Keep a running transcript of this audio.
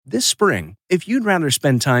This spring, if you'd rather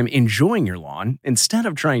spend time enjoying your lawn instead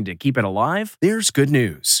of trying to keep it alive, there's good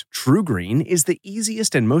news. True Green is the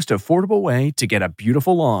easiest and most affordable way to get a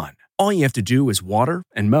beautiful lawn. All you have to do is water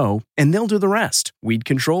and mow, and they'll do the rest. Weed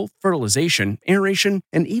control, fertilization, aeration,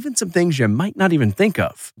 and even some things you might not even think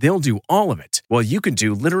of. They'll do all of it, while you can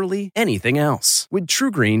do literally anything else. With True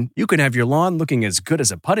Green, you can have your lawn looking as good as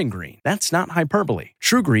a putting green. That's not hyperbole.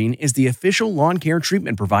 True Green is the official lawn care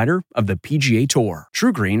treatment provider of the PGA Tour.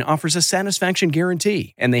 True Green offers a satisfaction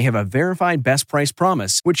guarantee, and they have a verified best price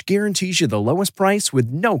promise, which guarantees you the lowest price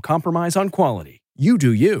with no compromise on quality. You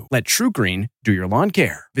do you. Let True Green do your lawn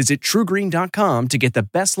care. Visit truegreen.com to get the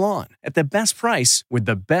best lawn at the best price with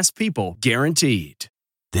the best people guaranteed.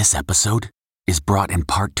 This episode is brought in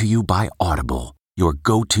part to you by Audible, your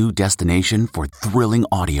go-to destination for thrilling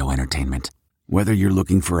audio entertainment. Whether you're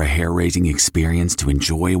looking for a hair-raising experience to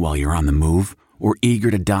enjoy while you're on the move or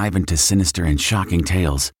eager to dive into sinister and shocking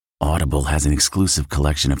tales, Audible has an exclusive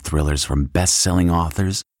collection of thrillers from best-selling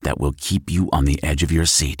authors that will keep you on the edge of your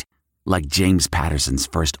seat. Like James Patterson's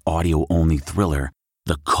first audio-only thriller,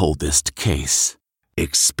 The Coldest Case.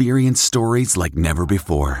 Experience stories like never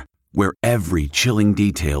before, where every chilling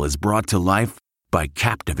detail is brought to life by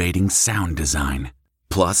captivating sound design.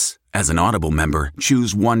 Plus, as an Audible member,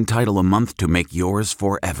 choose one title a month to make yours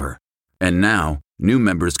forever. And now, new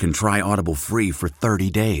members can try Audible free for 30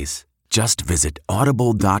 days. Just visit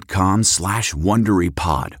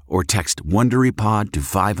audible.com/WonderyPod or text WonderyPod to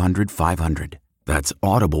 500-500. That's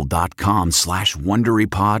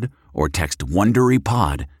audible.com/WonderyPod or text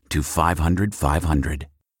WonderyPod to 500-500.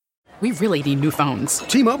 We really need new phones.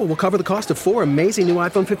 T-Mobile will cover the cost of 4 amazing new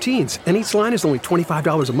iPhone 15s, and each line is only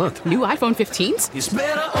 $25 a month. New iPhone 15s? It's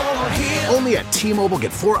better over here. Only at T-Mobile,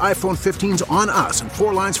 get 4 iPhone 15s on us and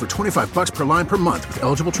 4 lines for $25 per line per month with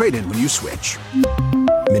eligible trade-in when you switch.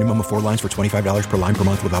 Minimum of 4 lines for $25 per line per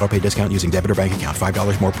month with autopay discount using debit or bank account.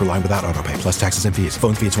 $5 more per line without autopay, plus taxes and fees.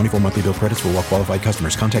 Phone fee at 24 monthly bill credits for well-qualified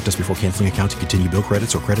customers. Contact us before canceling account to continue bill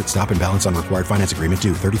credits or credit stop and balance on required finance agreement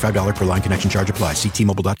due. $35 per line connection charge applies. See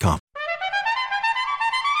T-Mobile.com.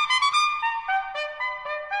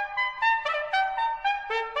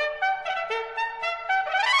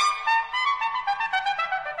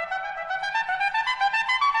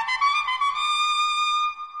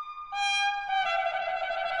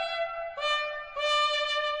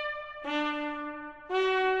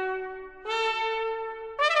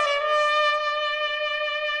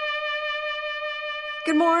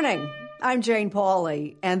 Good morning. I'm Jane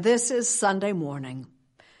Pauley, and this is Sunday Morning.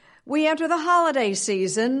 We enter the holiday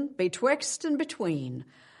season betwixt and between.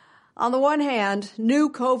 On the one hand, new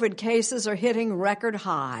COVID cases are hitting record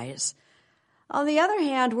highs. On the other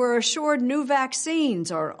hand, we're assured new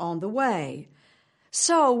vaccines are on the way.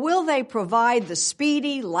 So will they provide the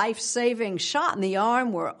speedy, life-saving shot in the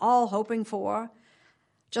arm we're all hoping for?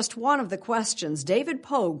 Just one of the questions David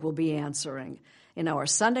Pogue will be answering in our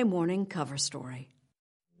Sunday morning cover story.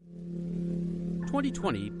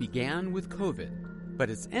 2020 began with COVID, but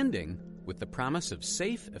it's ending with the promise of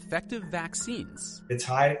safe, effective vaccines. It's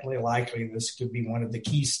highly likely this could be one of the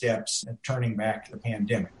key steps in turning back the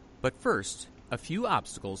pandemic. But first, a few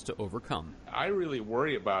obstacles to overcome. I really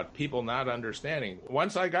worry about people not understanding.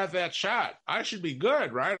 Once I got that shot, I should be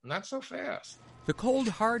good, right? Not so fast. The cold,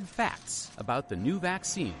 hard facts about the new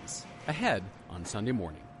vaccines, ahead on Sunday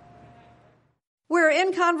morning. We're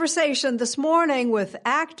in conversation this morning with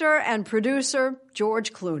actor and producer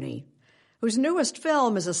George Clooney, whose newest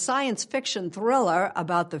film is a science fiction thriller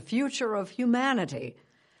about the future of humanity.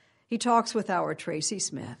 He talks with our Tracy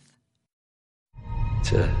Smith.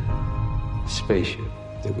 It's a spaceship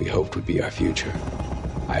that we hoped would be our future.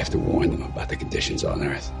 I have to warn them about the conditions on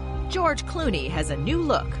Earth. George Clooney has a new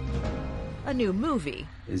look, a new movie.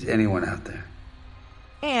 Is anyone out there?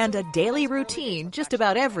 And a daily routine just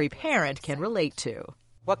about every parent can relate to.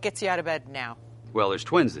 What gets you out of bed now? Well, there's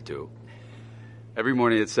twins that do. Every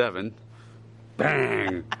morning at 7,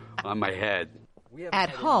 bang, on my head.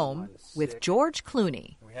 At Home with George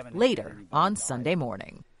Clooney, later on Sunday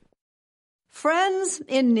morning. Friends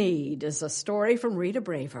in Need is a story from Rita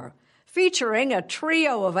Braver, featuring a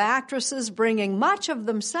trio of actresses bringing much of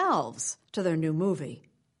themselves to their new movie.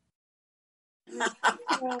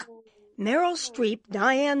 Meryl Streep,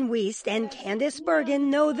 Diane Wiest, and Candice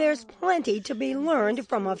Bergen know there's plenty to be learned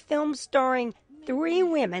from a film starring 3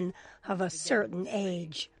 women of a certain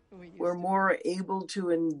age. We're more able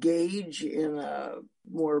to engage in a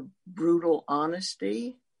more brutal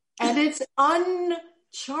honesty. And it's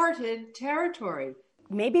uncharted territory.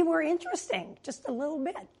 Maybe we're interesting, just a little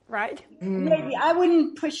bit, right? Maybe. I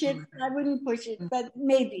wouldn't push it, but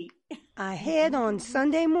maybe. Ahead on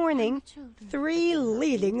Sunday morning, 3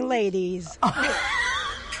 leading ladies.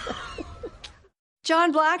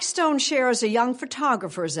 John Blackstone shares a young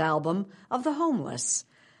photographer's album of the homeless.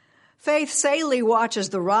 Faith Saley watches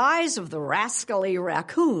the rise of the rascally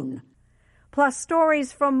raccoon. Plus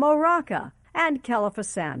stories from Mo Rocca and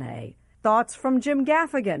Kelafasane. Thoughts from Jim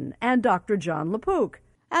Gaffigan and Dr. John LaPook.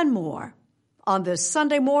 And more. On this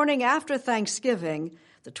Sunday morning after Thanksgiving,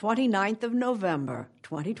 the 29th of November,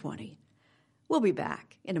 2020. We'll be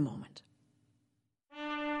back in a moment.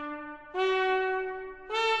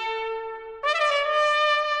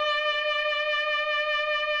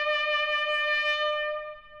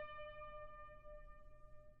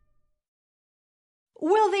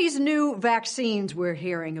 Will these new vaccines we're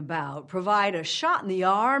hearing about provide a shot in the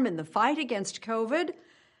arm in the fight against COVID?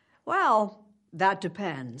 Well, that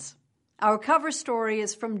depends. Our cover story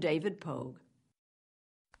is from David Pogue.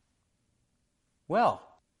 Well,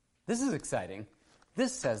 this is exciting.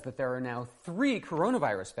 This says that there are now 3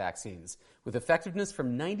 coronavirus vaccines with effectiveness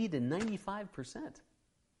from 90 to 95%.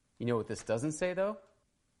 You know what this doesn't say, though?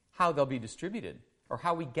 How they'll be distributed, or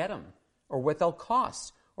how we get them, or what they'll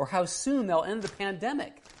cost, or how soon they'll end the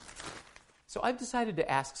pandemic. So I've decided to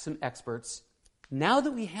ask some experts, now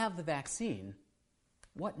that we have the vaccine,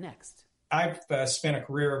 what next? I've spent a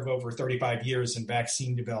career of over 35 years in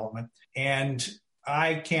vaccine development, and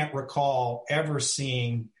I can't recall ever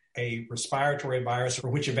seeing a respiratory virus for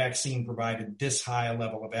which a vaccine provided this high a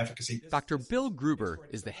level of efficacy. Dr. Bill Gruber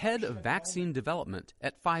is the head of vaccine development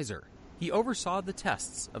at Pfizer. He oversaw the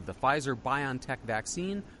tests of the Pfizer-BioNTech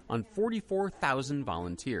vaccine on 44,000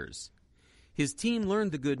 volunteers. His team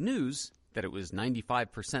learned the good news that it was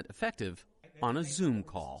 95% effective on a Zoom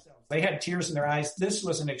call. They had tears in their eyes. This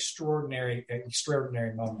was an extraordinary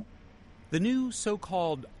moment. The new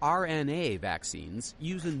so-called RNA vaccines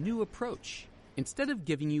use a new approach. Instead of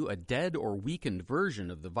giving you a dead or weakened version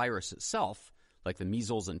of the virus itself, like the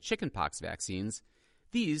measles and chickenpox vaccines,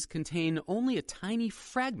 these contain only a tiny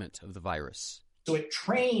fragment of the virus. So it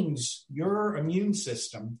trains your immune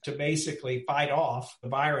system to basically fight off the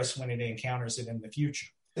virus when it encounters it in the future.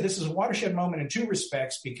 This is a watershed moment in 2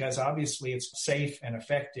 respects, because obviously it's safe and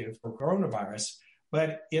effective for coronavirus,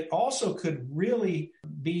 but it also could really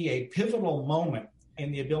be a pivotal moment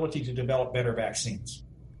in the ability to develop better vaccines.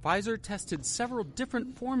 Pfizer tested several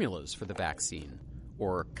different formulas for the vaccine,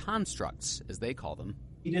 or constructs, as they call them.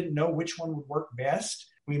 We didn't know which one would work best.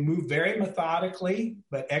 We moved very methodically,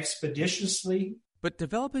 but expeditiously. But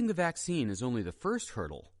developing the vaccine is only the first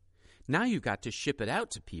hurdle. Now you've got to ship it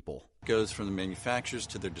out to people. It goes from the manufacturers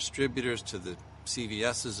to their distributors to the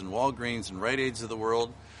CVS's and Walgreens and Rite Aids of the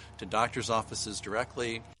world to doctors' offices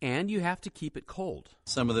directly. And you have to keep it cold.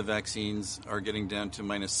 Some of the vaccines are getting down to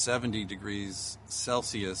minus 70 degrees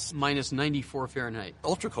Celsius. Minus 94 Fahrenheit.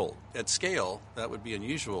 Ultra cold. At scale, that would be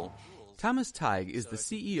unusual. Thomas Teig is the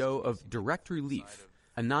CEO of Direct Relief,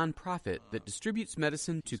 a nonprofit that distributes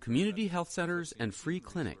medicine to community health centers and free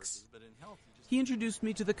clinics. He introduced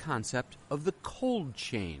me to the concept of the cold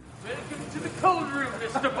chain. Welcome to the cold room,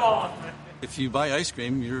 Mr. Bond. If you buy ice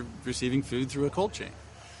cream, you're receiving food through a cold chain.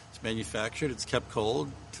 It's manufactured, it's kept cold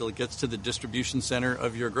till it gets to the distribution center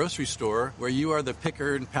of your grocery store, where you are the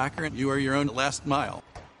picker and packer, and you are your own last mile.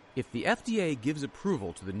 If the FDA gives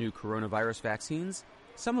approval to the new coronavirus vaccines,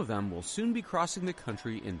 some of them will soon be crossing the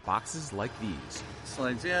country in boxes like these.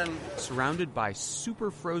 Slides in. Surrounded by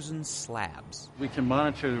super frozen slabs. We can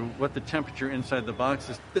monitor what the temperature inside the box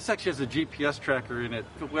is. This actually has a GPS tracker in it.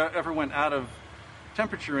 If it ever went out of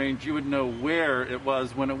temperature range, you would know where it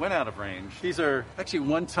was when it went out of range. These are actually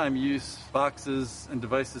one-time use boxes and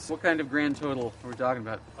devices. What kind of grand total are we talking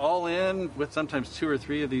about? All in, with sometimes 2 or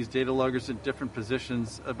 3 of these data loggers in different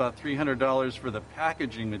positions, about $300 for the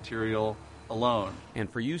packaging material alone.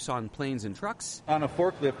 And for use on planes and trucks? On a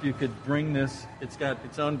forklift, you could bring this. It's got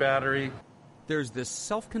its own battery. There's this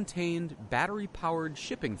self-contained, battery-powered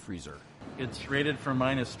shipping freezer. It's rated for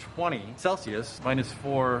minus 20 Celsius, minus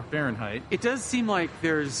 4 Fahrenheit. It does seem like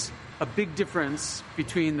there's a big difference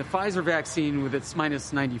between the Pfizer vaccine with its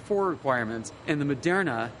minus 94 requirements and the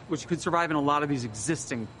Moderna, which could survive in a lot of these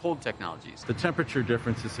existing cold technologies. The temperature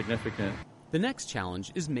difference is significant. The next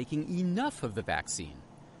challenge is making enough of the vaccine.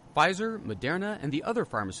 Pfizer, Moderna, and the other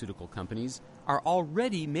pharmaceutical companies are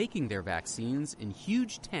already making their vaccines in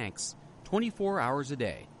huge tanks 24 hours a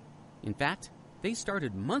day. In fact, they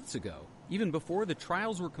started months ago, even before the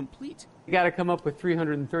trials were complete. You got to come up with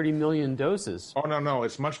 330 million doses. Oh, no,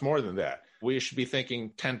 it's much more than that. We should be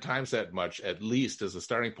thinking 10 times that much, at least as a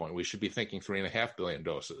starting point. We should be thinking 3.5 billion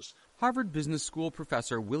doses. Harvard Business School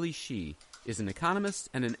professor Willie Shih is an economist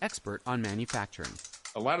and an expert on manufacturing.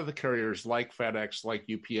 A lot of the carriers like FedEx, like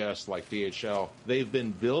UPS, like DHL, they've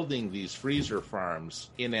been building these freezer farms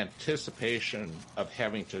in anticipation of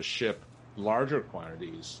having to ship larger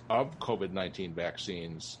quantities of COVID-19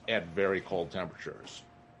 vaccines at very cold temperatures.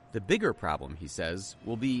 The bigger problem, he says,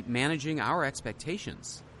 will be managing our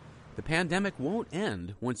expectations. The pandemic won't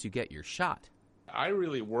end once you get your shot. I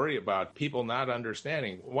really worry about people not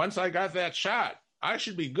understanding. Once I got that shot, I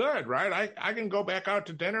should be good, right? I can go back out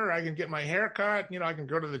to dinner. I can get my hair cut. I can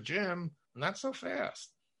go to the gym. Not so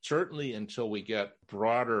fast. Certainly until we get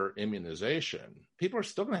broader immunization, people are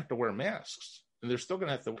still going to have to wear masks. And they're still going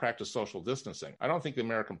to have to practice social distancing. I don't think the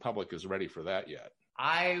American public is ready for that yet.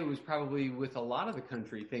 I was probably with a lot of the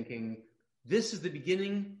country thinking this is the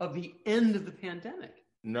beginning of the end of the pandemic.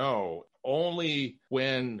 No, only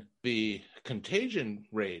when the contagion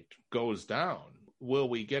rate goes down will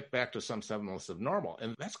we get back to some semblance of normal.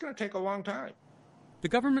 And that's going to take a long time. The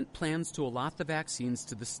government plans to allot the vaccines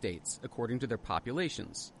to the states according to their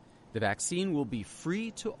populations. The vaccine will be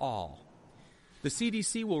free to all. The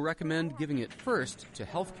CDC will recommend giving it first to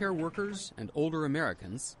healthcare workers and older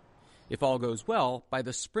Americans. If all goes well, by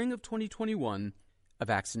the spring of 2021, a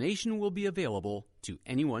vaccination will be available to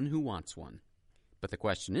anyone who wants one. But the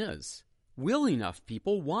question is, will enough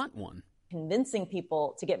people want one? Convincing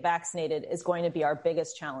people to get vaccinated is going to be our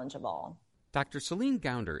biggest challenge of all. Dr. Celine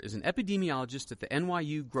Gounder is an epidemiologist at the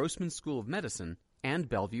NYU Grossman School of Medicine and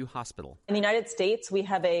Bellevue Hospital. In the United States, we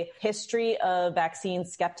have a history of vaccine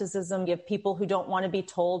skepticism. You have people who don't want to be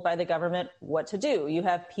told by the government what to do. You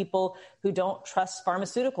have people who don't trust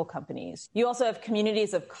pharmaceutical companies. You also have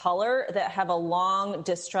communities of color that have a long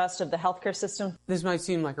distrust of the healthcare system. This might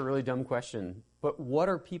seem like a really dumb question, but what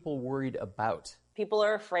are people worried about? People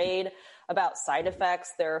are afraid about side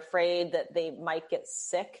effects. They're afraid that they might get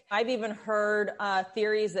sick. I've even heard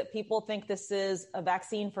theories that people think this is a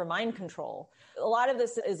vaccine for mind control. A lot of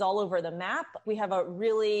this is all over the map. We have a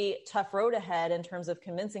really tough road ahead in terms of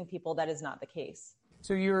convincing people that is not the case.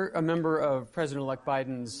 So you're a member of President-elect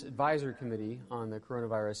Biden's advisory committee on the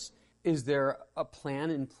coronavirus. Is there a plan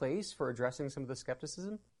in place for addressing some of the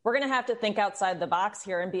skepticism? We're going to have to think outside the box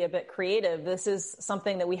here and be a bit creative. This is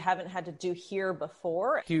something that we haven't had to do here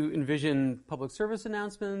before. Do you envision public service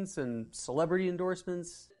announcements and celebrity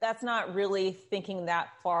endorsements? That's not really thinking that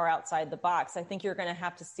far outside the box. I think you're going to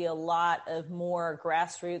have to see a lot of more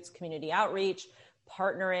grassroots community outreach,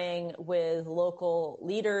 partnering with local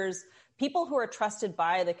leaders, people who are trusted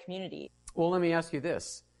by the community. Well, let me ask you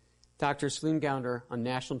this. Dr. Celine Gounder on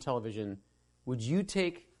national television, would you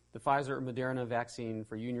take the Pfizer or Moderna vaccine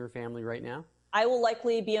for you and your family right now? I will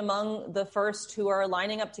likely be among the first who are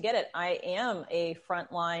lining up to get it. I am a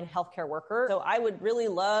frontline healthcare worker, so I would really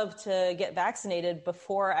love to get vaccinated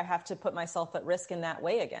before I have to put myself at risk in that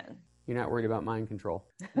way again. You're not worried about mind control?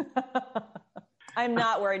 I'm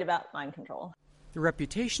not worried about mind control. The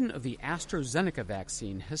reputation of the AstraZeneca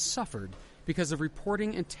vaccine has suffered because of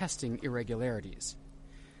reporting and testing irregularities.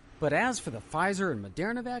 But as for the Pfizer and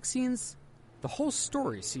Moderna vaccines, the whole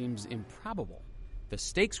story seems improbable. The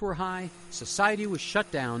stakes were high, society was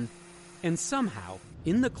shut down, and somehow,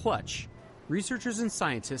 in the clutch, researchers and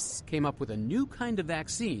scientists came up with a new kind of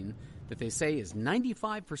vaccine that they say is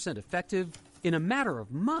 95% effective in a matter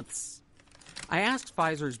of months. I asked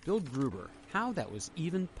Pfizer's Bill Gruber how that was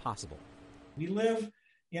even possible. We live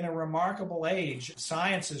in a remarkable age.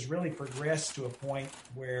 Science has really progressed to a point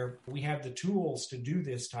where we have the tools to do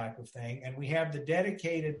this type of thing, and we have the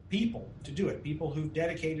dedicated people to do it, people who've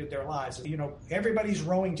dedicated their lives. Everybody's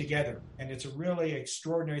rowing together, and it's a really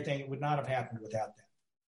extraordinary thing. It would not have happened without that.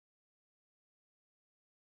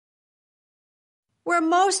 Where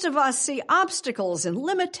most of us see obstacles and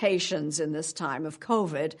limitations in this time of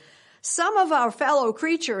COVID, some of our fellow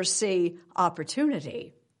creatures see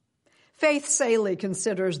opportunity. Faith Saley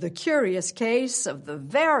considers the curious case of the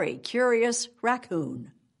very curious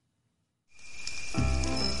raccoon.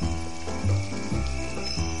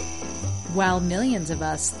 While millions of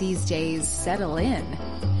us these days settle in,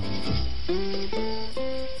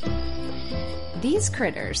 these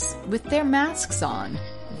critters, with their masks on,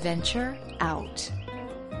 venture out.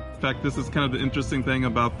 In fact, this is kind of the interesting thing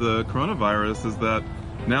about the coronavirus is that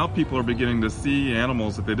now people are beginning to see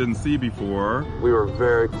animals that they didn't see before. We were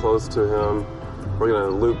very close to him. We're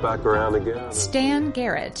going to loop back around again. Stan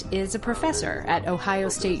Garrett is a professor at Ohio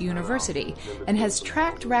State University and has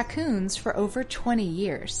tracked raccoons for over 20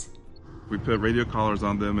 years. We put radio collars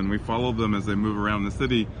on them and we follow them as they move around the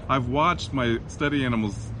city. I've watched my study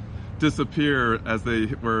animals disappear as they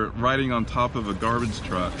were riding on top of a garbage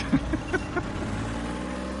truck.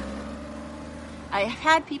 I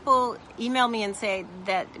had people email me and say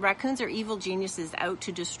that raccoons are evil geniuses out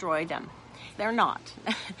to destroy them. they're not.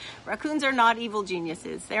 Raccoons are not evil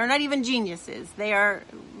geniuses. They are not even geniuses. They are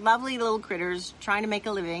lovely little critters trying to make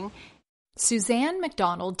a living. Suzanne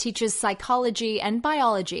McDonald teaches psychology and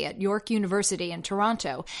biology at York University in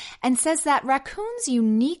Toronto and says that raccoons'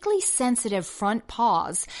 uniquely sensitive front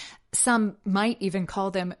paws, some might even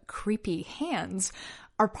call them creepy hands,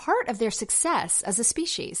 are part of their success as a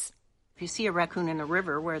species. If you see a raccoon in a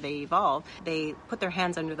river where they evolved, they put their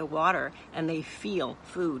hands under the water and they feel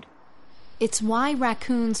food. It's why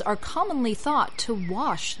raccoons are commonly thought to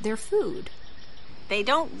wash their food. They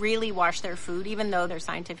don't really wash their food, even though their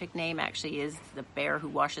scientific name actually is the bear who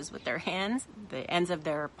washes with their hands. The ends of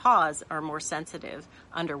their paws are more sensitive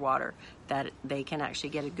underwater, that they can actually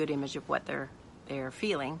get a good image of what they're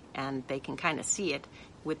feeling, and they can kind of see it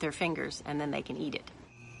with their fingers, and then they can eat it.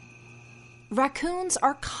 Raccoons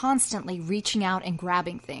are constantly reaching out and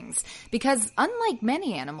grabbing things because, unlike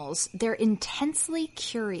many animals, they're intensely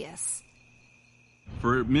curious.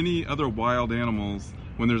 For many other wild animals,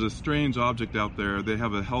 when there's a strange object out there, they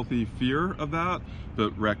have a healthy fear of that,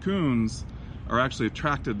 but raccoons are actually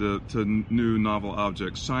attracted to new novel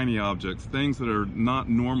objects, shiny objects, things that are not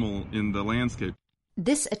normal in the landscape.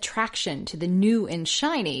 This attraction to the new and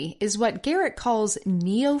shiny is what Garrett calls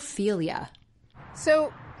neophilia.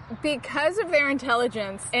 So, because of their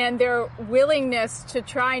intelligence and their willingness to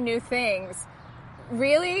try new things,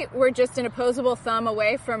 really, we're just an opposable thumb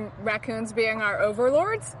away from raccoons being our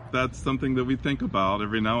overlords? That's something that we think about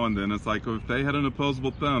every now and then. It's like, if they had an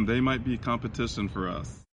opposable thumb, they might be competition for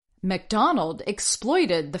us. McDonald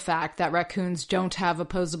exploited the fact that raccoons don't have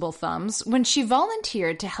opposable thumbs when she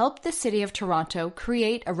volunteered to help the city of Toronto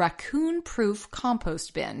create a raccoon-proof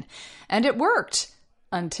compost bin. And it worked.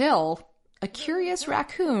 Until a curious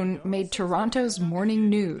raccoon made Toronto's morning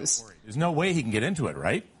news. There's no way he can get into it,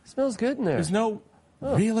 right? Smells good in there. There's no...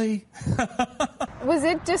 Oh. Really? Was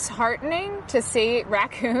it disheartening to see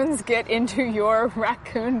raccoons get into your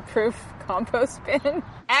raccoon-proof compost bin?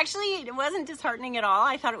 Actually, it wasn't disheartening at all.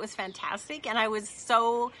 I thought it was fantastic, and I was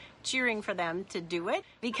so cheering for them to do it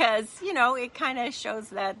because, it kind of shows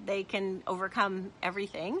that they can overcome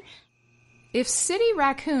everything. If city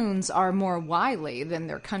raccoons are more wily than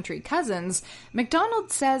their country cousins,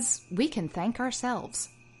 McDonald says we can thank ourselves.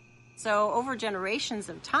 So over generations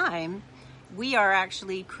of time, we are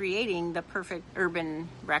actually creating the perfect urban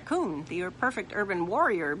raccoon, the perfect urban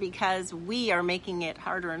warrior, because we are making it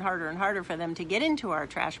harder and harder and harder for them to get into our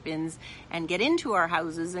trash bins and get into our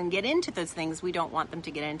houses and get into those things we don't want them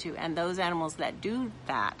to get into. And those animals that do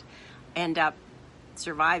that end up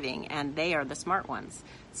surviving, and they are the smart ones.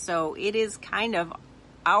 So it is kind of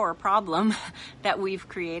our problem that we've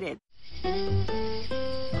created.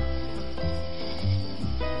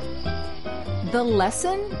 The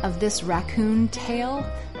lesson of this raccoon tale?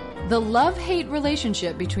 The love-hate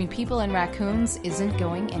relationship between people and raccoons isn't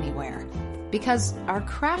going anywhere. Because our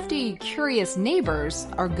crafty, curious neighbors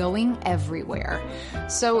are going everywhere.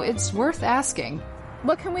 So it's worth asking,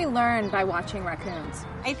 what can we learn by watching raccoons?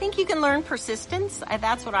 I think you can learn persistence.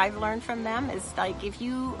 That's what I've learned from them, is like if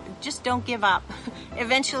you just don't give up,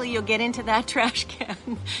 eventually you'll get into that trash can.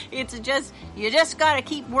 It's just, you just got to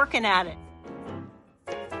keep working at it.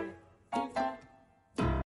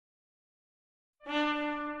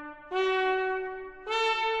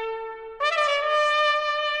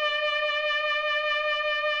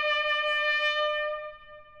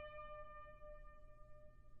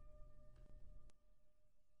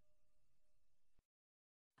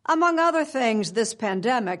 Among other things, this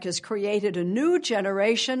pandemic has created a new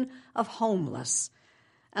generation of homeless,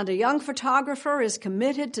 and a young photographer is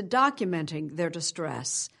committed to documenting their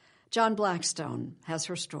distress. John Blackstone has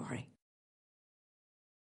her story.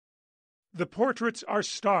 The portraits are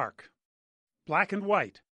stark, black and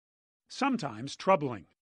white, sometimes troubling.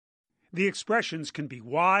 The expressions can be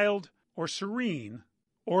wild or serene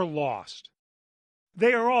or lost.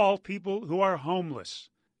 They are all people who are homeless,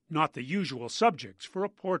 not the usual subjects for a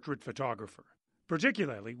portrait photographer,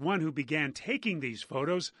 particularly one who began taking these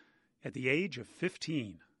photos at the age of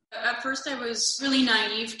 15. At first, I was really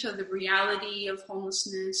naive to the reality of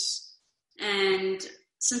homelessness, and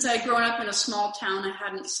since I had grown up in a small town, I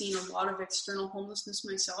hadn't seen a lot of external homelessness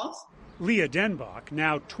myself. Leah Denbach,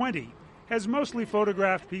 now 20, has mostly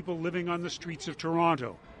photographed people living on the streets of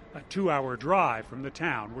Toronto, a 2-hour drive from the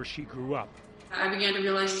town where she grew up. I began to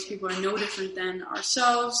realize these people are no different than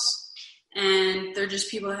ourselves, and they're just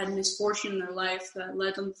people that had misfortune in their life that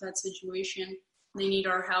led them to that situation. They need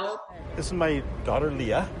our help. This is my daughter,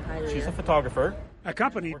 Leah. Hi, Leah. She's a photographer.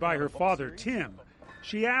 Accompanied by her father, Tim,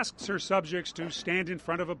 she asks her subjects to stand in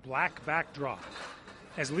front of a black backdrop.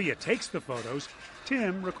 As Leah takes the photos,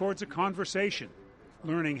 Tim records a conversation.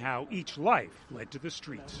 learning how each life led to the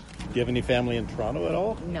streets. Do you have any family in Toronto at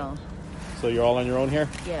all? No. So you're all on your own here?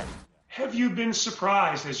 Yeah. Have you been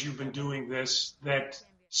surprised as you've been doing this that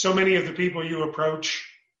so many of the people you approach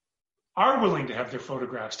are willing to have their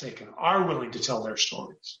photographs taken, are willing to tell their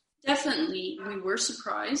stories? Definitely, we were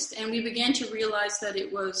surprised, and we began to realize that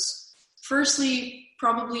it was, firstly,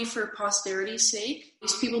 probably for posterity's sake.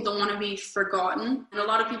 These people don't want to be forgotten, and a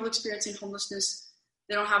lot of people experiencing homelessness,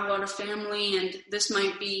 they don't have a lot of family, and this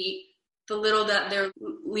might be the little that they're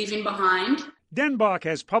leaving behind. Denbach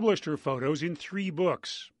has published her photos in 3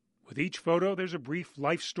 books. With each photo, there's a brief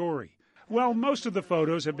life story. While most of the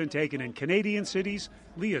photos have been taken in Canadian cities,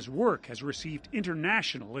 Leah's work has received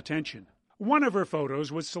international attention. One of her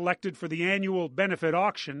photos was selected for the annual benefit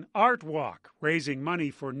auction Art Walk, raising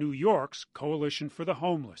money for New York's Coalition for the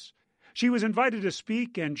Homeless. She was invited to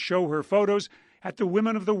speak and show her photos at the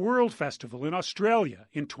Women of the World Festival in Australia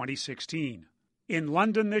in 2016. In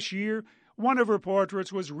London this year, one of her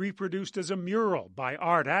portraits was reproduced as a mural by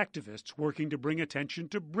art activists working to bring attention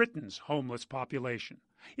to Britain's homeless population.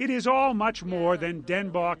 It is all much more than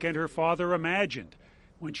Denbach and her father imagined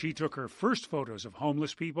when she took her first photos of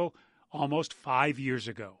homeless people almost 5 years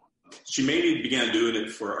ago. She mainly began doing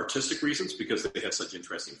it for artistic reasons because they had such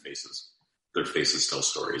interesting faces. Their faces tell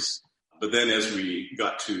stories. But then as we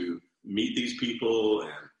got to meet these people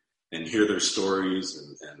and hear their stories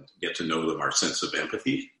and get to know them, our sense of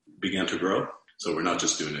empathy began to grow. So we're not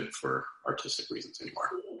just doing it for artistic reasons anymore.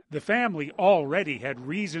 The family already had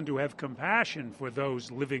reason to have compassion for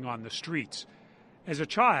those living on the streets. As a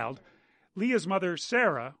child, Leah's mother,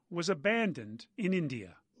 Sarah, was abandoned in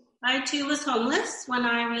India. I, too, was homeless when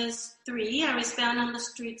I was 3. I was found on the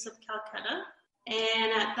streets of Calcutta.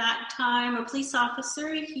 And at that time, a police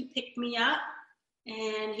officer, he picked me up.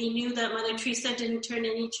 And he knew that Mother Teresa didn't turn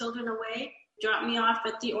any children away, dropped me off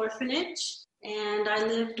at the orphanage. And I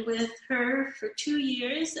lived with her for 2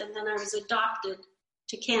 years, and then I was adopted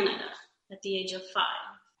to Canada at the age of 5.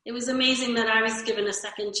 It was amazing that I was given a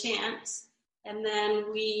second chance. And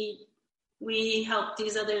then we help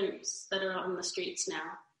these others that are on the streets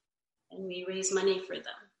now. And we raise money for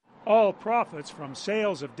them. All profits from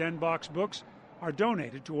sales of Denbach's books are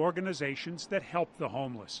donated to organizations that help the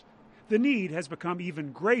homeless. The need has become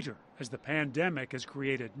even greater as the pandemic has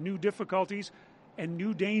created new difficulties and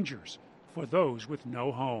new dangers for those with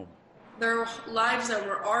no home. Their lives that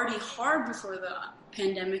were already hard before the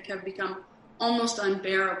pandemic have become almost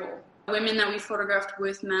unbearable. Women that we photographed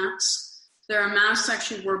with masks, their masks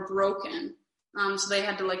actually were broken, so they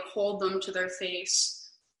had to hold them to their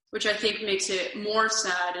face, which I think makes it more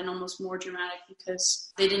sad and almost more dramatic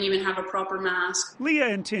because they didn't even have a proper mask. Leah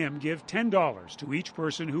and Tim give $10 to each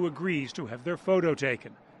person who agrees to have their photo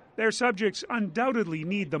taken. Their subjects undoubtedly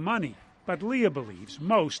need the money, but Leah believes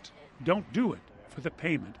most don't do it for the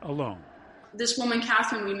payment alone. This woman,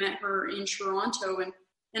 Catherine, we met her in Toronto,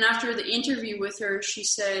 and after the interview with her, she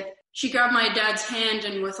said, she grabbed my dad's hand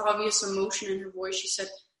and with obvious emotion in her voice, she said,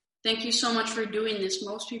 "Thank you so much for doing this.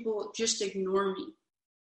 Most people just ignore me."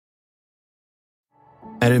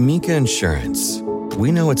 At Amica Insurance,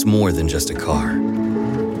 we know it's more than just a car.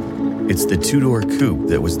 It's the 2-door coupe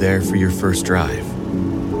that was there for your first drive,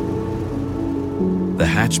 the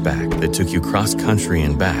hatchback that took you cross-country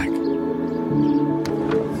and back,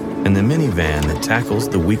 and the minivan that tackles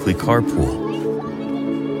the weekly carpool.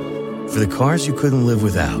 For the cars you couldn't live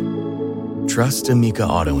without, trust Amica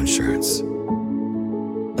Auto Insurance.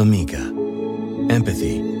 Amica.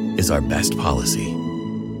 Empathy is our best policy.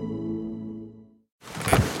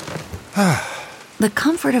 The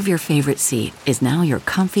comfort of your favorite seat is now your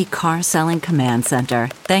comfy car-selling command center,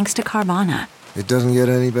 thanks to Carvana. It doesn't get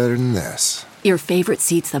any better than this. Your favorite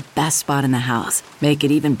seat's the best spot in the house. Make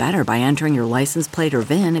it even better by entering your license plate or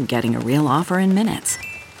VIN and getting a real offer in minutes.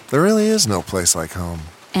 There really is no place like home.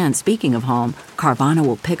 And speaking of home, Carvana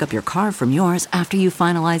will pick up your car from yours after you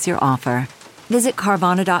finalize your offer. Visit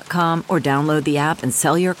Carvana.com or download the app and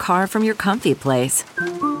sell your car from your comfy place.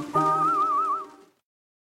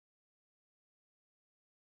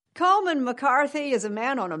 Coleman McCarthy is a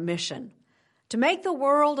man on a mission to make the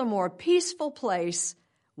world a more peaceful place,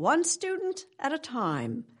 one student at a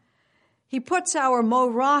time. He puts our Mo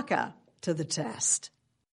Rocca to the test.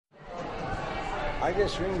 I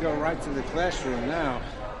guess we can go right to the classroom now.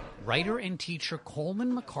 Writer and teacher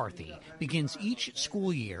Coleman McCarthy begins each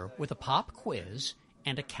school year with a pop quiz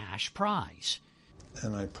and a cash prize.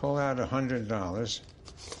 And I pull out $100.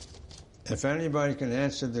 If anybody can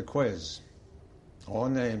answer the quiz, all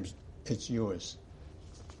names, it's yours.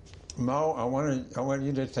 Mo, I want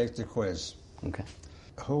you to take the quiz. Okay.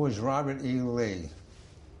 Who was Robert E. Lee?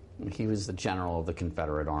 He was the general of the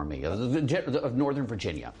Confederate Army of Northern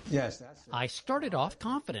Virginia. Yes, that's it. I started off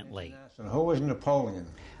confidently. Who was Napoleon?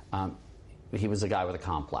 He was a guy with a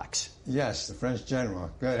complex. Yes, the French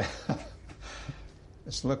general. Good.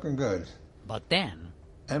 It's looking good. But then...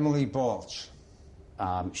 Emily Balch.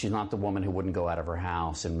 She's not the woman who wouldn't go out of her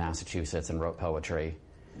house in Massachusetts and wrote poetry.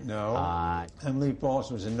 No. Emily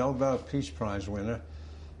Balch was a Nobel Peace Prize winner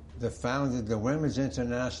that founded the Women's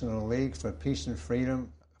International League for Peace and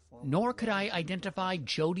Freedom. Nor could I identify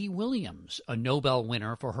Jody Williams, a Nobel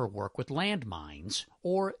winner for her work with landmines,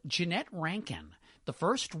 or Jeanette Rankin, the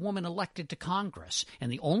first woman elected to Congress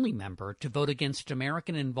and the only member to vote against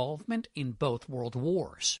American involvement in both world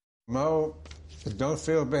wars. Mo, don't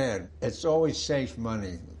feel bad. It's always safe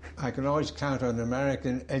money. I can always count on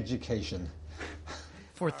American education.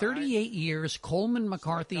 For 38 years, Coleman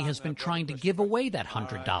McCarthy has been trying to give away that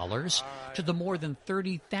 $100 to the more than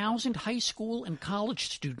 30,000 high school and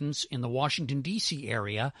college students in the Washington, D.C.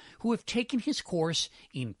 area who have taken his course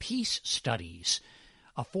in peace studies.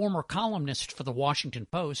 A former columnist for the Washington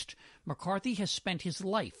Post, McCarthy has spent his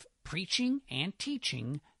life preaching and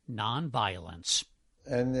teaching nonviolence.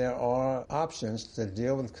 And there are options to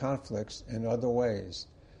deal with conflicts in other ways.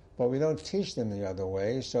 But we don't teach them the other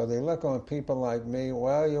way, so they look on people like me,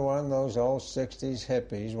 well, you're one of those old 60s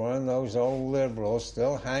hippies, one of those old liberals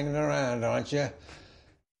still hanging around, aren't you?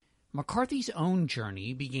 McCarthy's own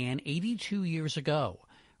journey began 82 years ago.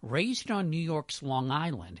 Raised on New York's Long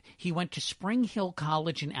Island, he went to Spring Hill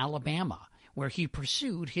College in Alabama, where he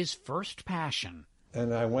pursued his first passion.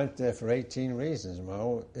 And I went there for 18 reasons,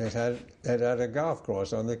 Mo. It had a golf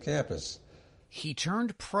course on the campus. He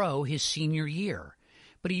turned pro his senior year,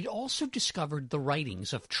 but he'd also discovered the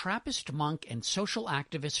writings of Trappist monk and social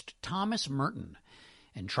activist Thomas Merton.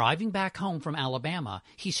 And driving back home from Alabama,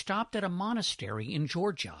 he stopped at a monastery in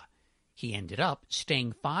Georgia. He ended up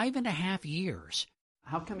staying 5.5 years.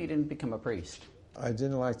 How come you didn't become a priest? I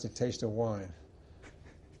didn't like the taste of wine.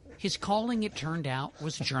 His calling, it turned out,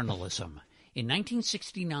 was journalism. In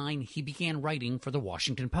 1969, he began writing for the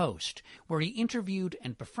Washington Post, where he interviewed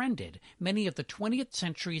and befriended many of the 20th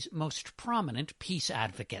century's most prominent peace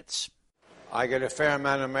advocates. I get a fair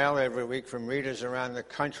amount of mail every week from readers around the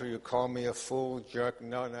country who call me a fool, jerk,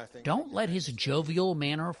 no nothing. Don't let his jovial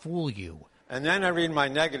manner fool you. And then I read my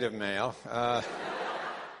negative mail.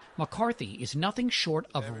 McCarthy is nothing short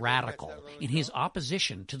of radical in his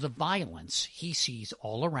opposition to the violence he sees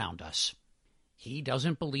all around us. He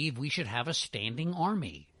doesn't believe we should have a standing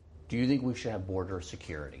army. Do you think we should have border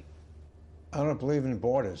security? I don't believe in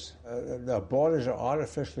borders. The borders are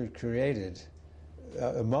artificially created,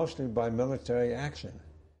 mostly by military action.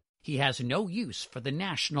 He has no use for the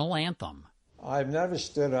national anthem. I've never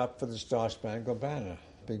stood up for the Star-Spangled Banner,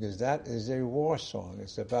 because that is a war song.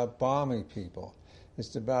 It's about bombing people.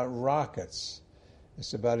 It's about rockets.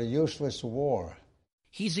 It's about a useless war.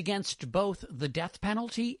 He's against both the death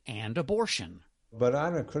penalty and abortion. But I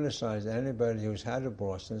don't criticize anybody who's had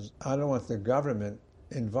abortions. I don't want the government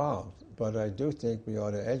involved. But I do think we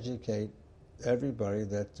ought to educate everybody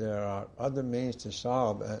that there are other means to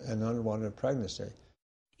solve an unwanted pregnancy.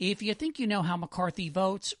 If you think you know how McCarthy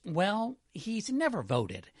votes, well, he's never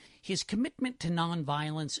voted. His commitment to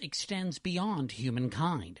nonviolence extends beyond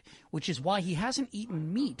humankind, which is why he hasn't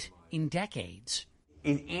eaten meat in decades.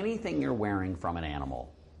 Is anything you're wearing from an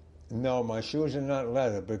animal? No, my shoes are not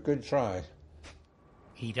leather, but good try.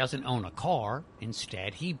 He doesn't own a car.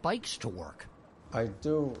 Instead, he bikes to work. I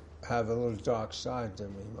do have a little dark side to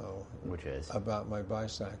me, Mo. Which is? About my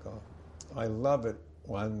bicycle. I love it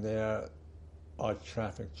when there are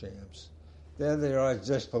traffic jams. There they are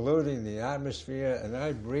just polluting the atmosphere, and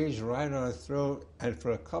I breeze right on through, and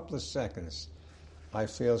for a couple of seconds, I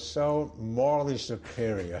feel so morally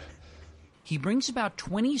superior. He brings about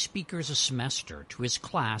 20 speakers a semester to his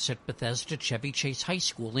class at Bethesda Chevy Chase High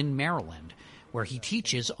School in Maryland, where he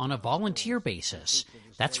teaches on a volunteer basis.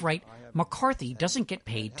 That's right, McCarthy doesn't get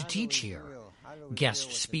paid to teach here.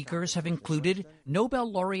 Guest speakers have included Nobel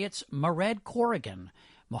laureates Mered Corrigan,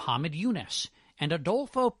 Mohammed Yunus, and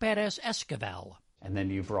Adolfo Perez Esquivel. And then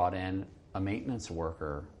you brought in a maintenance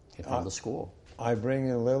worker from the school. I bring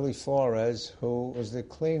in Lily Flores, who was the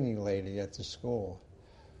cleaning lady at the school,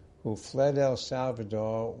 who fled El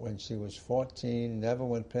Salvador when she was 14, never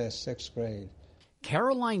went past 6th grade.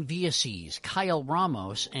 Caroline Villasis, Kyle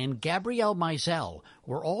Ramos, and Gabrielle Mizell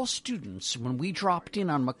were all students when we dropped in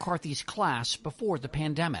on McCarthy's class before the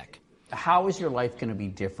pandemic. How is your life going to be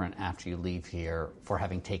different after you leave here for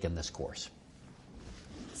having taken this course?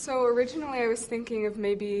 So originally I was thinking of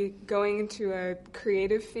maybe going into a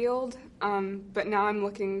creative field, but now I'm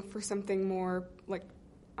looking for something more like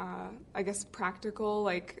I guess, practical,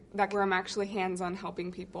 like that where I'm actually hands-on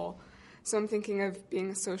helping people. So I'm thinking of being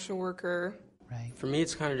a social worker. Right. For me,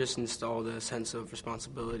 it's kind of just installed a sense of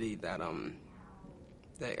responsibility that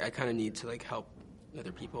I kind of need to like help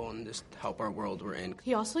other people and just help our world we're in.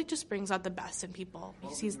 He also just brings out the best in people.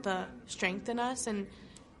 He sees the strength in us, and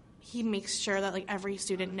he makes sure that every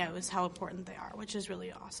student knows how important they are, which is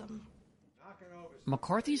really awesome.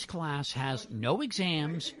 McCarthy's class has no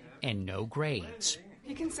exams and no grades.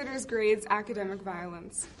 He considers grades academic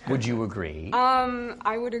violence. Would you agree?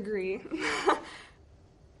 I would agree.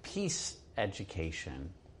 Peace education,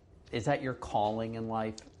 is that your calling in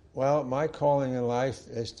life? Well, my calling in life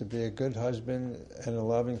is to be a good husband and a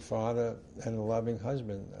loving father and a loving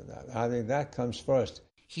husband. I think that comes first.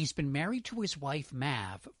 He's been married to his wife,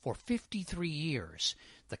 Mav, for 53 years.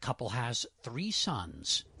 The couple has 3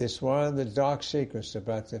 sons. It's one of the dark secrets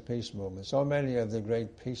about the peace movement. So many of the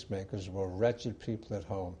great peacemakers were wretched people at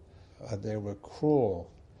home. They were cruel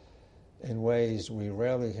in ways we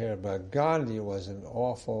rarely hear about. Gandhi was an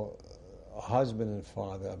awful husband and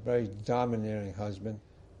father, a very domineering husband.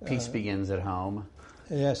 Peace begins at home.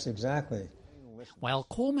 Yes, exactly. While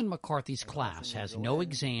Coleman McCarthy's class has no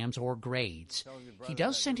exams or grades, he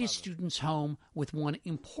does send his students home with one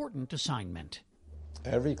important assignment.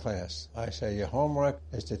 Every class, I say your homework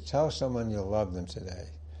is to tell someone you love them today.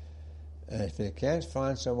 And if you can't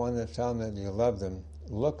find someone to tell them that you love them,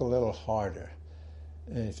 look a little harder.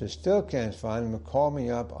 And if you still can't find them, call me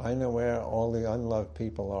up. I know where all the unloved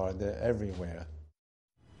people are. They're everywhere.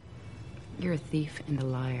 You're a thief and a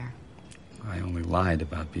liar. I only lied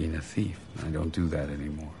about being a thief. I don't do that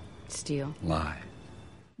anymore. Steal. Lie.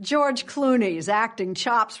 George Clooney's acting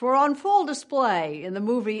chops were on full display in the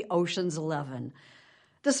movie Ocean's 11.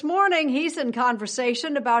 This morning, he's in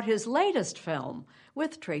conversation about his latest film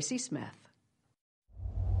with Tracy Smith.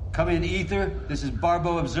 Come in, Ether. This is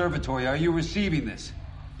Barbeau Observatory. Are you receiving this?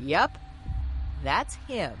 Yep. That's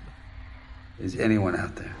him. Is anyone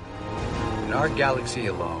out there? In our galaxy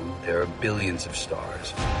alone, there are billions of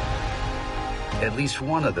stars. At least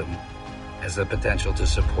one of them has the potential to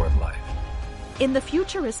support life. In the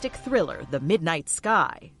futuristic thriller, The Midnight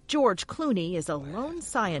Sky, George Clooney is a lone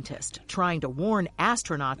scientist trying to warn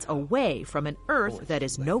astronauts away from an Earth that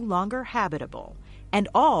is no longer habitable, and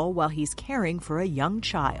all while he's caring for a young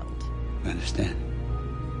child. I understand.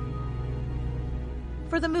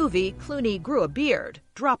 For the movie, Clooney grew a beard,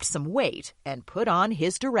 dropped some weight, and put on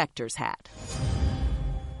his director's hat.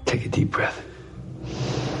 Take a deep breath.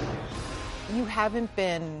 You haven't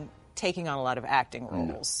been taking on a lot of acting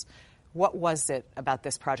roles. No. What was it about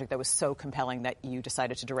this project that was so compelling that you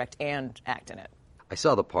decided to direct and act in it? I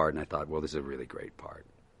saw the part and I thought, well, this is a really great part.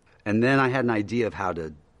 And then I had an idea of how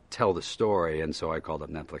to tell the story, and so I called up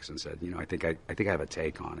Netflix and said, I think I have a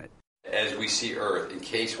take on it. As we see Earth, in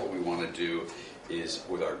case what we want to do is,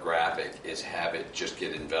 with our graphic, is have it just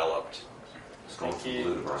get enveloped. From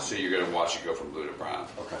blue to brown. So you're going to watch it go from blue to brown.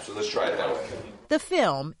 Okay, so let's try it that way. The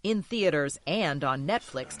film, in theaters and on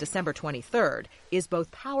Netflix December 23rd, is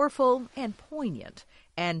both powerful and poignant.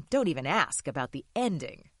 And don't even ask about the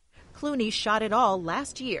ending. Clooney shot it all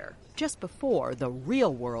last year, just before the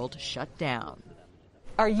real world shut down.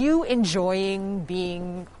 Are you enjoying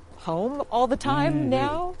being home all the time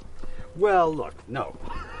now? Well, look, no.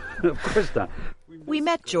 Of course not. We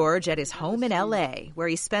met George at his home in L.A., where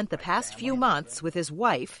he spent the past few months with his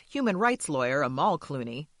wife, human rights lawyer Amal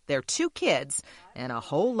Clooney, their 2 kids, and a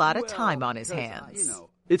whole lot of time on his hands.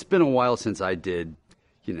 It's been a while since I did,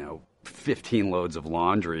 15 loads of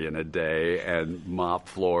laundry in a day and mop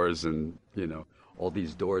floors and, all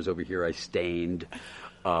these doors over here I stained.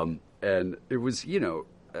 And it was,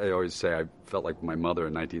 I always say I felt like my mother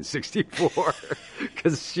in 1964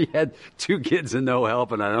 because she had 2 kids and no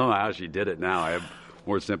help, and I don't know how she did it now. I have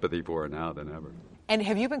more sympathy for her now than ever. And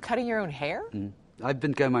have you been cutting your own hair? Mm-hmm. I've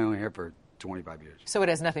been cutting my own hair for 25 years. So it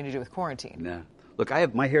has nothing to do with quarantine? No. Look,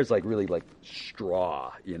 my hair's really like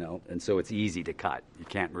straw, and so it's easy to cut. You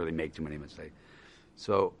can't really make too many mistakes.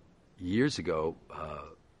 So years ago,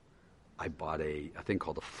 I bought a thing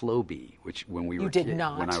called a Flowbee, which when we were You did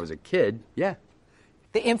not? When I was a kid, yeah.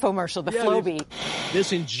 The infomercial, the Flowbee.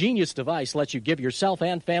 This ingenious device lets you give yourself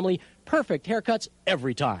and family perfect haircuts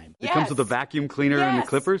every time. It comes with a vacuum cleaner and the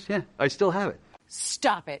clippers. Yeah, I still have it.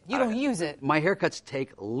 Stop it. You don't use it. My haircuts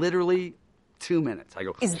take literally 2 minutes. I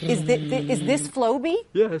go. Is this Flowbee?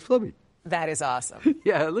 Yeah, it's Flowbee. That is awesome.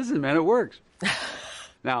 Yeah, listen, man, it works.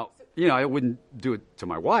 Now, I wouldn't do it to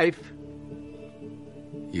my wife.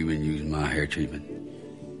 You've been using my hair treatment.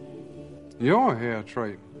 Your hair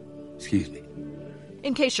treatment? Excuse me.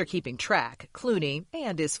 In case you're keeping track, Clooney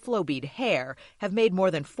and his flow-bead hair have made more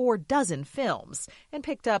than 4 films and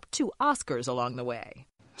picked up 2 Oscars along the way.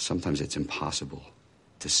 Sometimes it's impossible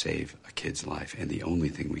to save a kid's life, and the only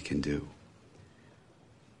thing we can do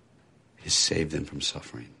is save them from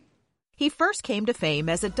suffering. He first came to fame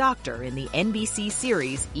as a doctor in the NBC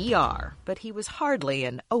series ER, but he was hardly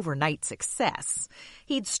an overnight success.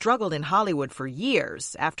 He'd struggled in Hollywood for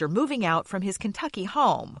years after moving out from his Kentucky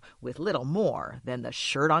home with little more than the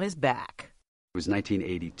shirt on his back. It was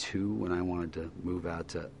 1982 when I wanted to move out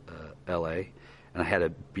to L.A., and I had a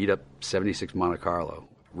beat-up 76 Monte Carlo,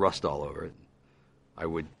 rust all over it. I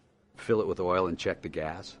would fill it with oil and check the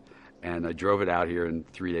gas, and I drove it out here in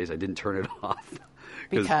 3 days. I didn't turn it off.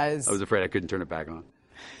 Because I was afraid I couldn't turn it back on.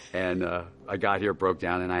 And I got here, broke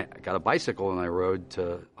down, and I got a bicycle, and I rode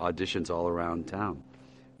to auditions all around town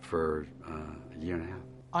for a year and a half.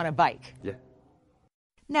 On a bike? Yeah.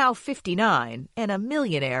 Now 59 and a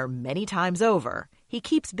millionaire many times over, he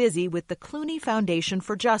keeps busy with the Clooney Foundation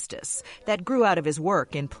for Justice that grew out of his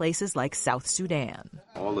work in places like South Sudan.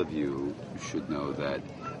 All of you should know that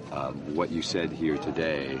what you said here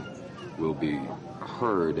today will be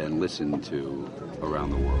heard and listened to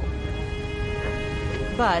around the world.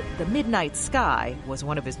 But The Midnight Sky was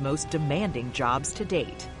one of his most demanding jobs to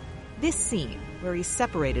date. This scene, where he's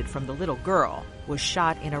separated from the little girl, was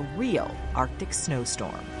shot in a real Arctic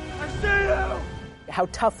snowstorm. I see you! How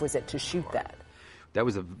tough was it to shoot that? That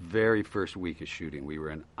was the very first week of shooting. We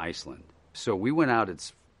were in Iceland. So we went out,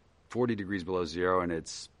 it's 40 degrees below zero, and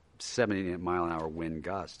it's 70-mile-an-hour wind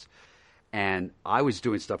gusts. And I was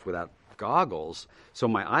doing stuff without goggles, so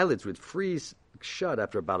my eyelids would freeze shut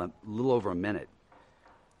after about a little over a minute.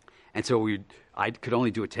 And so I could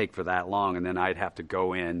only do a take for that long, and then I'd have to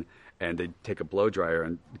go in and they'd take a blow dryer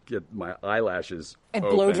and get my eyelashes and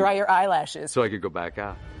open blow dry your eyelashes so I could go back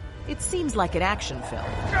out. It seems like an action film,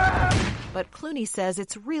 but Clooney says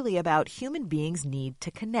it's really about human beings' need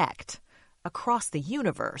to connect across the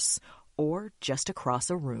universe or just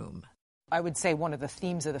across a room. I would say one of the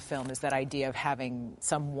themes of the film is that idea of having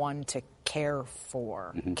someone to care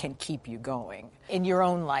for can keep you going. In your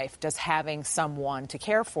own life, does having someone to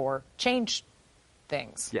care for change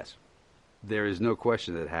things? Yes. There is no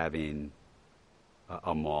question that having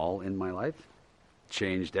a mall in my life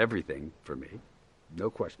changed everything for me. No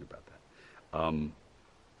question about that.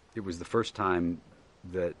 It was the first time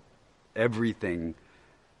that everything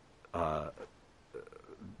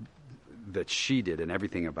that she did and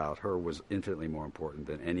everything about her was infinitely more important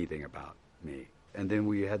than anything about me. And then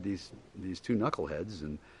we had these 2 knuckleheads,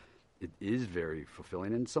 and it is very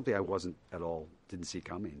fulfilling and something I didn't see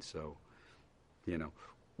coming. So, you know,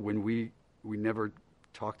 when we never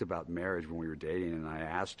talked about marriage when we were dating, and I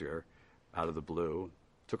asked her out of the blue,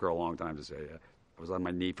 took her a long time to say, I was on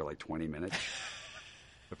my knee for like 20 minutes.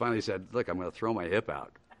 I finally said, look, I'm going to throw my hip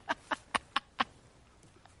out.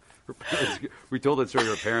 We told that story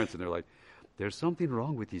to her parents, and they're like, there's something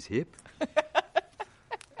wrong with his hip.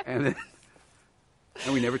 And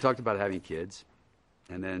we never talked about having kids.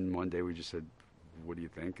 And then one day we just said, what do you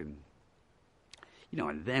think? And,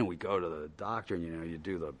 and then we go to the doctor, and, you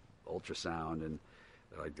do the ultrasound, and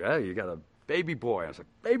they're like, oh, you got a baby boy. I was like,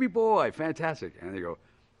 baby boy, fantastic. And they go,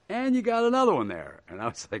 and you got another one there. And I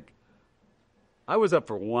was like, I was up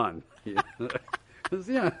for one.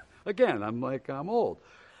 Again, I'm old.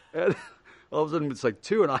 And all of a sudden it's like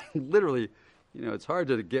 2, and I literally, it's hard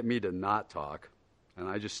to get me to not talk. And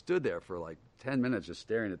I just stood there for like 10 minutes just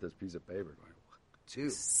staring at this piece of paper going, 2.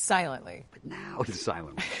 Silently. But now it's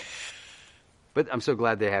silently. But I'm so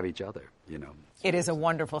glad they have each other, It is a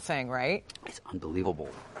wonderful thing, right? It's unbelievable.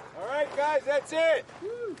 All right, guys, that's it.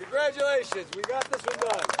 Congratulations. We got this one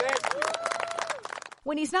done. Thank you.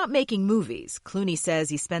 When he's not making movies, Clooney says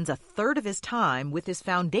he spends a third of his time with his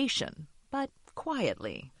foundation, but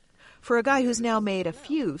quietly. For a guy who's now made a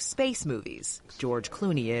few space movies, George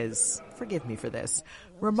Clooney is, forgive me for this,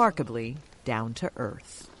 remarkably down to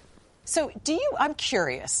earth. So I'm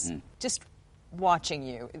curious, just watching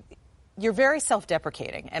you, you're very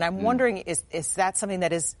self-deprecating, and I'm wondering, is that something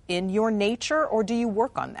that is in your nature, or do you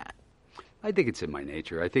work on that? I think it's in my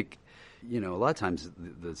nature. I think, a lot of times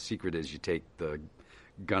the secret is you take the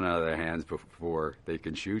gun out of their hands before they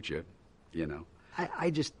can shoot you,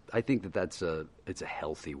 I think it's a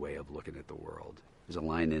healthy way of looking at the world. There's a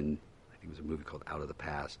line in, I think it was a movie called Out of the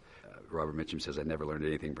Past. Robert Mitchum says, I never learned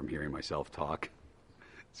anything from hearing myself talk.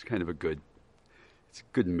 It's kind of a good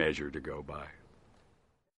measure to go by.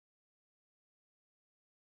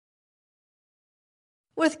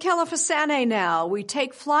 With Kelafasane now, we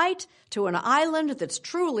take flight to an island that's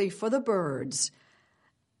truly for the birds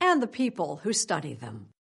and the people who study them.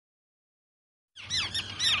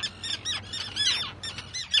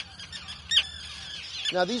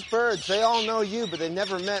 Now, these birds, they all know you, but they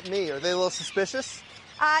never met me. Are they a little suspicious?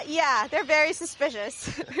 Yeah, they're very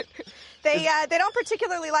suspicious. They don't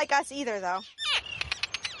particularly like us either, though.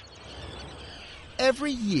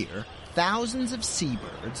 Every year, thousands of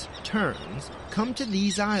seabirds, terns, come to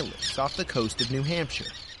these islands off the coast of New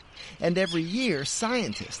Hampshire. And every year,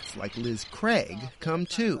 scientists like Liz Craig come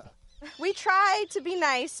too. We try to be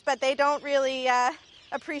nice, but they don't really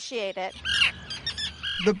appreciate it.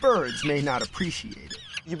 The birds may not appreciate it.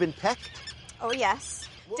 You've been pecked? Oh, yes.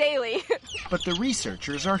 Daily. But the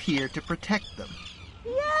researchers are here to protect them.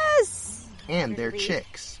 Yes! And their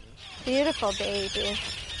chicks. Beautiful baby.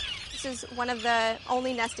 This is one of the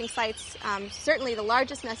only nesting sites, certainly the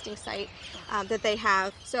largest nesting site that they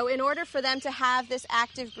have. So in order for them to have this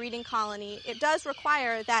active breeding colony, it does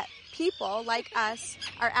require that people like us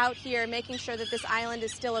are out here making sure that this island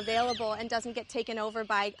is still available and doesn't get taken over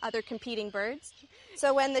by other competing birds.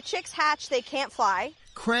 So when the chicks hatch, they can't fly.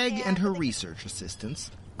 Craig and her research assistants,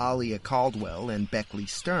 Alia Caldwell and Beckley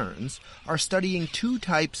Stearns, are studying two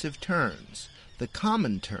types of terns, the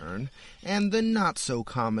common tern and the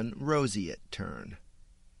not-so-common roseate tern.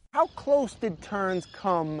 How close did terns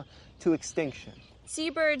come to extinction?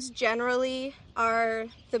 Seabirds generally are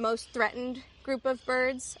the most threatened group of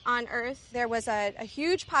birds on Earth. There was a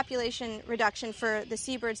huge population reduction for the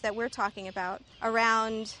seabirds that we're talking about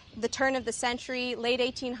around the turn of the century, late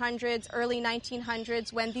 1800s, early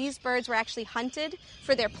 1900s, when these birds were actually hunted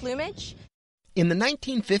for their plumage. In the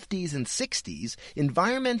 1950s and 60s,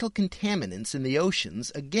 environmental contaminants in the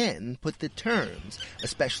oceans again put the terns,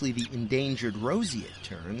 especially the endangered roseate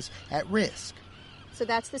terns, at risk. So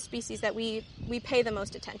that's the species that we pay the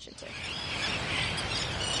most attention to.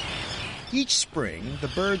 Each spring, the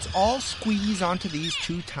birds all squeeze onto these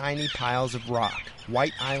two tiny piles of rock,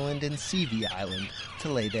 White Island and Seavey Island, to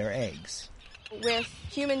lay their eggs. With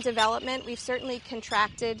human development, we've certainly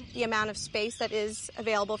contracted the amount of space that is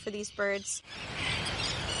available for these birds.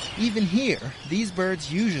 Even here, these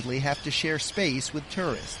birds usually have to share space with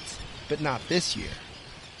tourists, but not this year.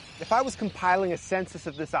 If I was compiling a census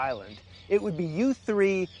of this island, it would be you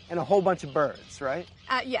three and a whole bunch of birds, right?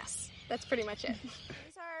 Yes, that's pretty much it.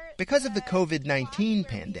 Because of the COVID-19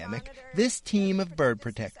 pandemic, this team of bird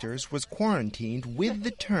protectors was quarantined with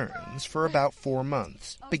the terns for about 4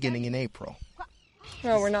 months, beginning in April.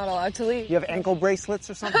 No, we're not allowed to leave. You have ankle bracelets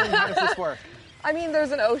or something? How does this work? I mean,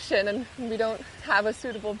 there's an ocean, and we don't have a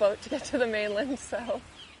suitable boat to get to the mainland, so...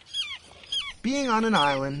 Being on an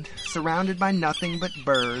island, surrounded by nothing but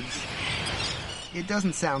birds, it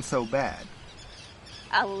doesn't sound so bad.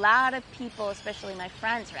 A lot of people, especially my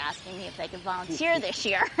friends, were asking me if they could volunteer this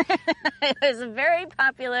year. It was a very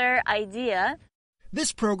popular idea.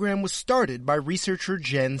 This program was started by researcher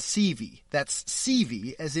Jen Seavey. That's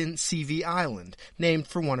Seavey as in Seavey Island, named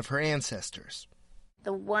for one of her ancestors.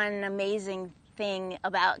 The one amazing thing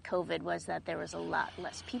about COVID was that there was a lot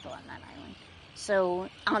less people on that island. So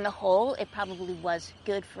on the whole, it probably was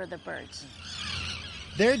good for the birds.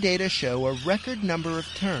 Their data show a record number of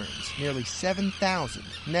terns, nearly 7,000,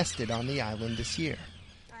 nested on the island this year.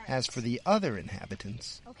 As for the other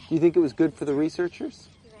inhabitants... Do you think it was good for the researchers?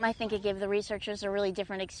 I think it gave the researchers a really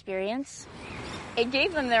different experience. It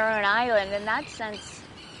gave them their own island. In that sense,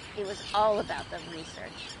 it was all about the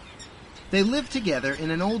research. They lived together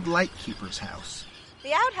in an old lightkeeper's house.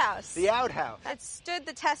 The outhouse. The outhouse. That stood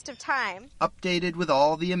the test of time. Updated with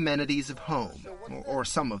all the amenities of home, or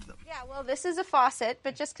some of them. Yeah, well, this is a faucet,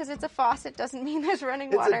 but just because it's a faucet doesn't mean there's running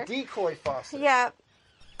water. It's a decoy faucet. Yeah.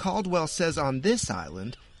 Caldwell says on this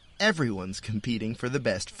island, everyone's competing for the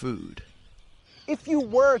best food. If you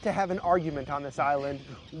were to have an argument on this island,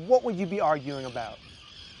 what would you be arguing about?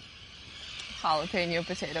 Jalapeno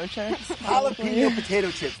potato chips. Jalapeno potato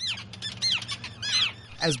chips.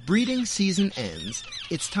 As breeding season ends,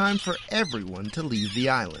 it's time for everyone to leave the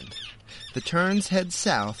island. The terns head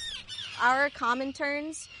south. Our common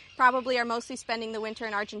terns probably are mostly spending the winter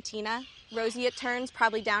in Argentina. Roseate terns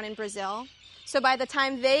probably down in Brazil. So by the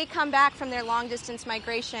time they come back from their long-distance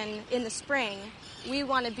migration in the spring, we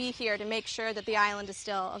want to be here to make sure that the island is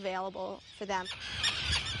still available for them.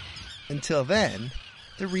 Until then,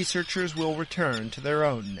 the researchers will return to their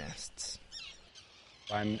own nests.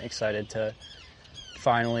 I'm excited to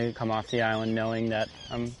finally come off the island knowing that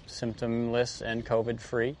I'm symptomless and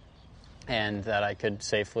COVID-free and that I could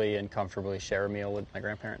safely and comfortably share a meal with my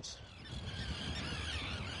grandparents.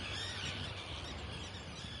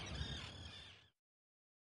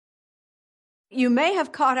 You may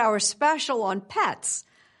have caught our special on pets.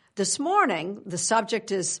 This morning, the subject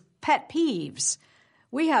is pet peeves.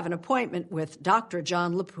 We have an appointment with Dr.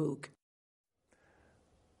 John LePook.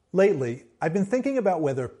 Lately, I've been thinking about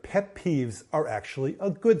whether pet peeves are actually a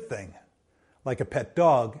good thing. Like a pet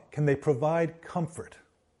dog, can they provide comfort?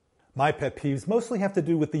 My pet peeves mostly have to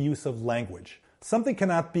do with the use of language. Something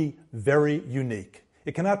cannot be very unique.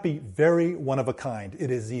 It cannot be very one of a kind.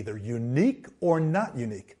 It is either unique or not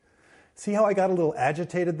unique. See how I got a little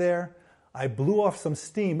agitated there? I blew off some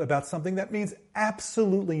steam about something that means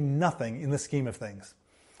absolutely nothing in the scheme of things.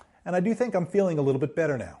 And I do think I'm feeling a little bit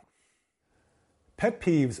better now. Pet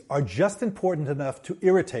peeves are just important enough to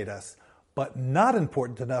irritate us, but not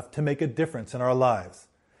important enough to make a difference in our lives.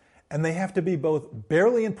 And they have to be both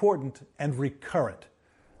barely important and recurrent.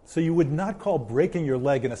 So you would not call breaking your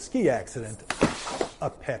leg in a ski accident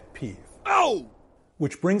a pet peeve. Oh!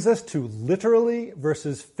 Which brings us to literally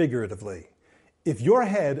versus figuratively. If your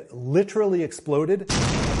head literally exploded,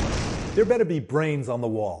 there better be brains on the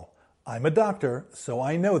wall. I'm a doctor, so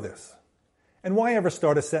I know this. And why ever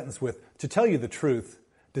start a sentence with, "To tell you the truth"?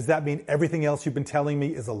 Does that mean everything else you've been telling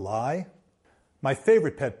me is a lie? My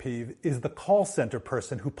favorite pet peeve is the call center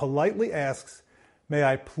person who politely asks, "May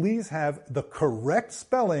I please have the correct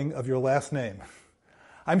spelling of your last name?"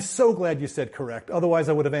 I'm so glad you said correct. Otherwise,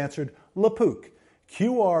 I would have answered Lapook.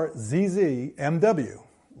 Qrzzmw.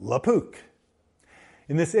 Lapook.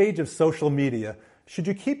 In this age of social media, should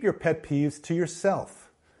you keep your pet peeves to yourself?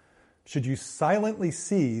 Should you silently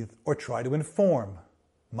seethe or try to inform?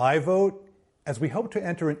 My vote, as we hope to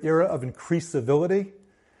enter an era of increased civility,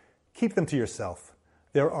 keep them to yourself.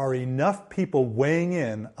 There are enough people weighing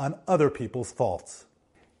in on other people's faults.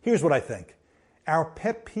 Here's what I think. Our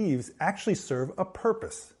pet peeves actually serve a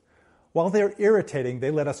purpose. While they're irritating, they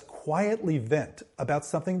let us quietly vent about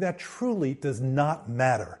something that truly does not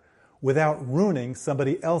matter without ruining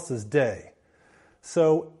somebody else's day.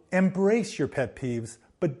 So embrace your pet peeves,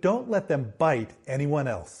 but don't let them bite anyone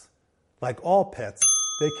else. Like all pets,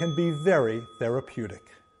 they can be very therapeutic.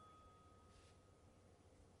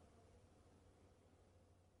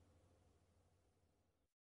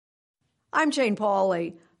 I'm Jane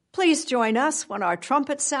Pauley. Please join us when our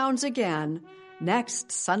trumpet sounds again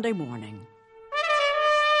next Sunday morning.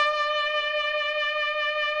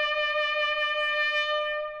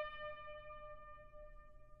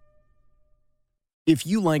 If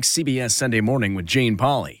you like CBS Sunday Morning with Jane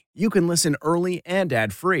Pauley, you can listen early and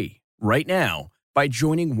ad-free right now by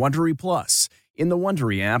joining Wondery Plus in the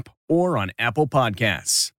Wondery app or on Apple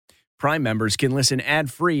Podcasts. Prime members can listen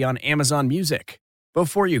ad-free on Amazon Music.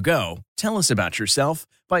 Before you go, tell us about yourself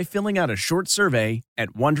by filling out a short survey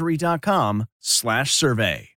at Wondery.com/survey.